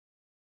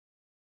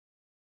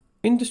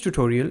In this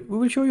tutorial, we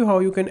will show you how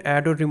you can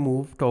add or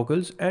remove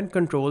toggles and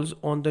controls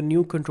on the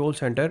new control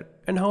center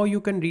and how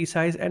you can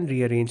resize and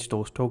rearrange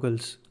those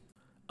toggles.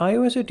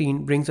 iOS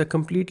 18 brings a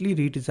completely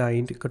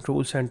redesigned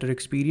control center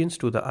experience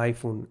to the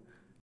iPhone.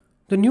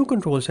 The new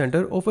control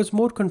center offers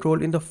more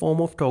control in the form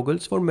of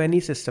toggles for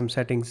many system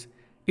settings.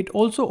 It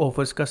also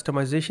offers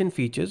customization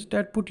features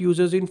that put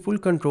users in full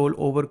control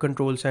over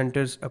control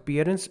center's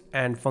appearance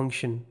and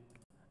function.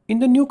 In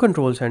the new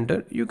control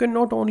center, you can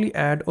not only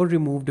add or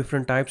remove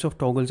different types of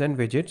toggles and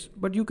widgets,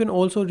 but you can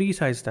also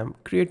resize them,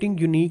 creating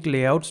unique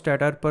layouts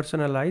that are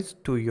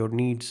personalized to your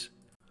needs.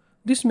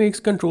 This makes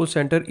Control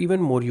Center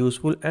even more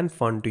useful and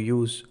fun to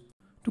use.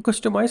 To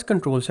customize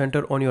Control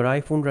Center on your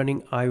iPhone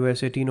running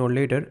iOS 18 or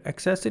later,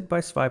 access it by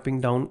swiping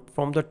down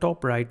from the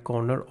top right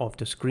corner of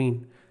the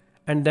screen,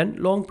 and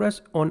then long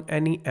press on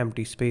any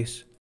empty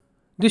space.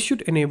 This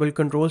should enable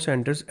Control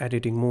Center's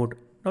editing mode.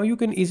 Now you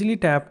can easily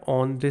tap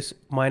on this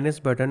minus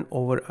button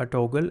over a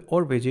toggle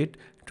or widget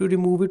to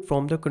remove it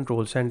from the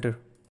Control Center.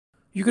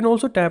 You can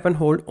also tap and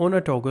hold on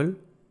a toggle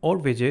or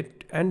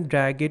widget and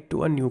drag it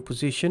to a new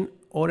position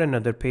or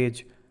another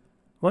page.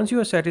 Once you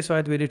are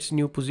satisfied with its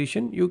new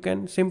position, you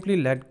can simply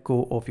let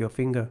go of your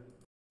finger.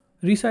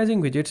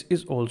 Resizing widgets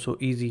is also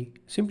easy.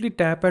 Simply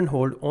tap and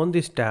hold on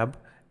this tab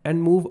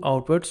and move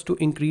outwards to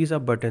increase a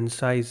button's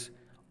size,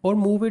 or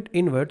move it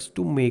inwards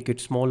to make it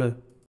smaller.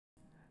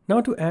 Now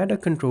to add a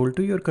control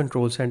to your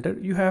control center,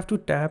 you have to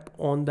tap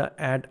on the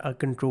Add a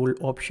Control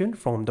option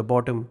from the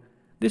bottom.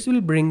 This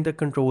will bring the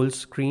controls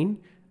screen,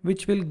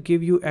 which will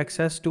give you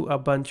access to a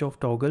bunch of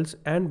toggles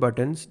and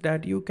buttons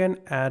that you can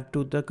add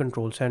to the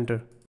control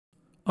center.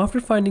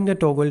 After finding the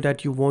toggle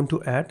that you want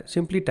to add,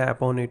 simply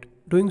tap on it.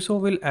 Doing so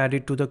will add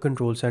it to the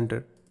control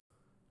center.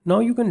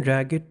 Now you can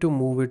drag it to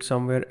move it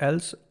somewhere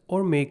else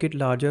or make it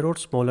larger or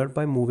smaller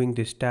by moving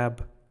this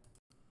tab.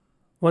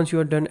 Once you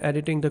are done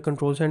editing the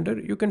control center,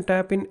 you can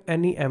tap in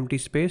any empty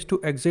space to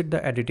exit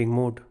the editing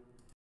mode.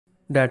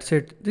 That's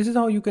it. This is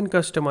how you can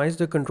customize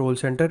the control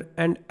center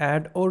and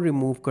add or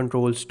remove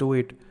controls to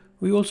it.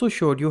 We also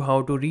showed you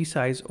how to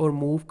resize or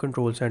move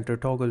control center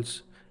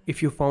toggles.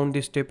 If you found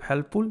this tip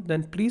helpful,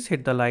 then please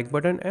hit the like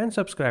button and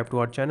subscribe to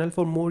our channel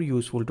for more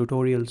useful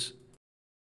tutorials.